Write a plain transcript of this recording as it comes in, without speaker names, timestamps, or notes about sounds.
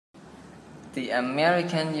The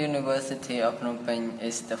American University of Phnom Penh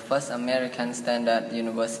is the first American standard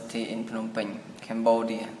university in Phnom Penh,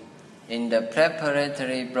 Cambodia. In the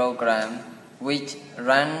preparatory program, which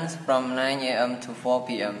runs from 9 a.m. to 4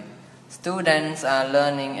 p.m., students are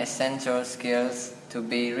learning essential skills to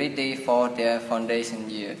be ready for their foundation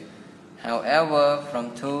year. However,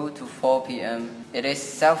 from 2 to 4 p.m., it is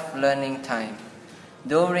self-learning time.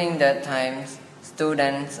 During that time,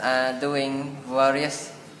 students are doing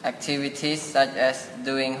various activities such as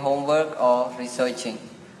doing homework or researching,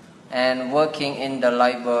 and working in the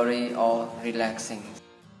library or relaxing.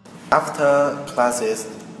 After classes,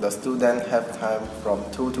 the students have time from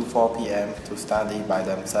 2 to 4 p.m. to study by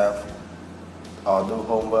themselves, or do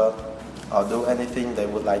homework, or do anything they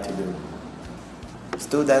would like to do.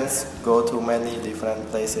 Students go to many different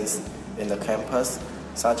places in the campus,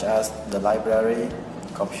 such as the library,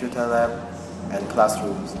 computer lab, and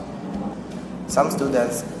classrooms. Some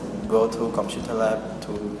students go to computer lab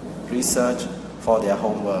to research for their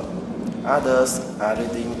homework. Others are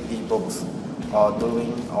reading e-books or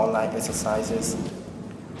doing online exercises.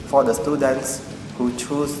 For the students who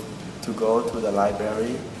choose to go to the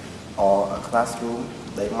library or a classroom,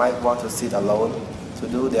 they might want to sit alone to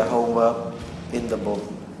do their homework in the book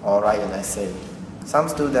or write an essay. Some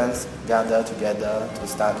students gather together to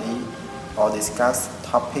study or discuss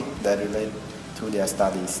topics that relate to their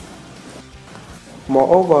studies.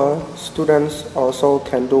 Moreover, students also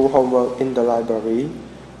can do homework in the library,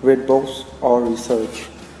 read books or research.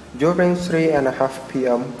 During 3:30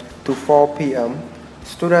 p.m. to 4 p.m.,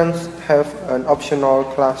 students have an optional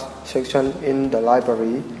class section in the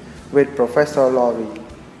library with Professor Laurie.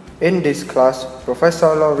 In this class,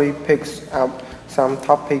 Professor Laurie picks up some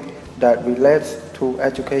topic that relates to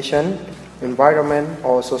education, environment,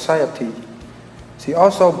 or society. She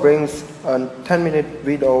also brings a 10-minute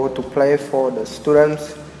video to play for the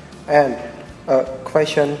students and a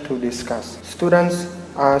question to discuss. Students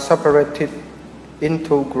are separated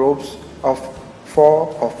into groups of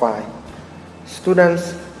 4 or 5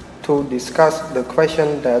 students to discuss the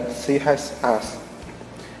question that she has asked.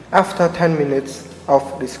 After 10 minutes of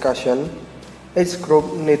discussion, each group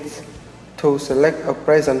needs to select a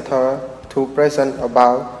presenter to present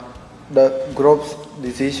about the group's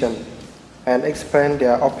decision and explain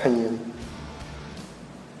their opinion.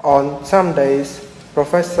 On some days,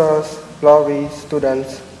 Professor Laurie's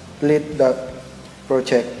students lead the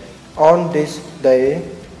project. On this day,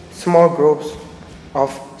 small groups of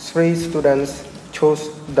 3 students choose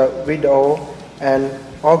the video and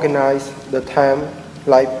organize the time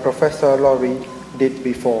like Professor Laurie did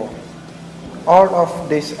before. All of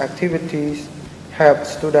these activities help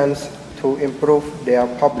students to improve their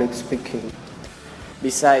public speaking.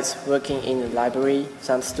 Besides working in the library,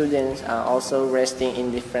 some students are also resting in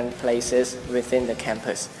different places within the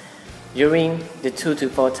campus. During the 2 to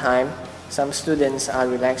 4 time, some students are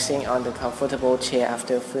relaxing on the comfortable chair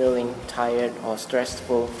after feeling tired or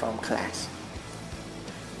stressful from class.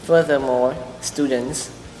 Furthermore, students,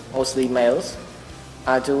 mostly males,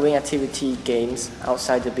 are doing activity games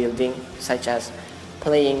outside the building, such as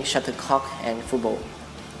playing shuttlecock and football.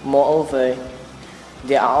 Moreover,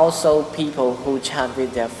 there are also people who chat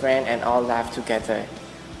with their friends and all laugh together.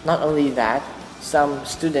 Not only that, some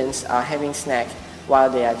students are having snacks while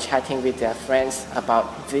they are chatting with their friends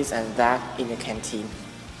about this and that in the canteen.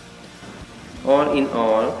 All in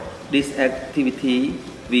all, this activity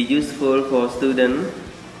will be useful for students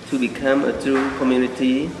to become a true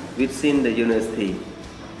community within the university.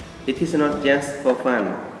 It is not just for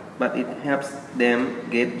fun, but it helps them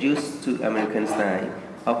get used to American style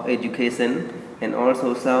of education and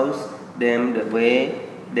also shows them the way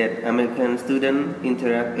that American students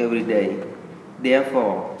interact every day.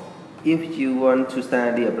 Therefore, if you want to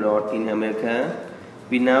study abroad in America,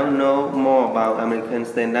 we now know more about American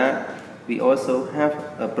standard. We also have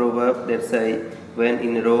a proverb that says, when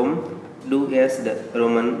in Rome, do as the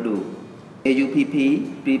Romans do.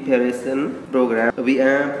 AUPP preparation program, we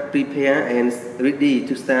are prepared and ready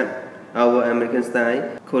to start our American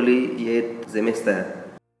style collegiate semester.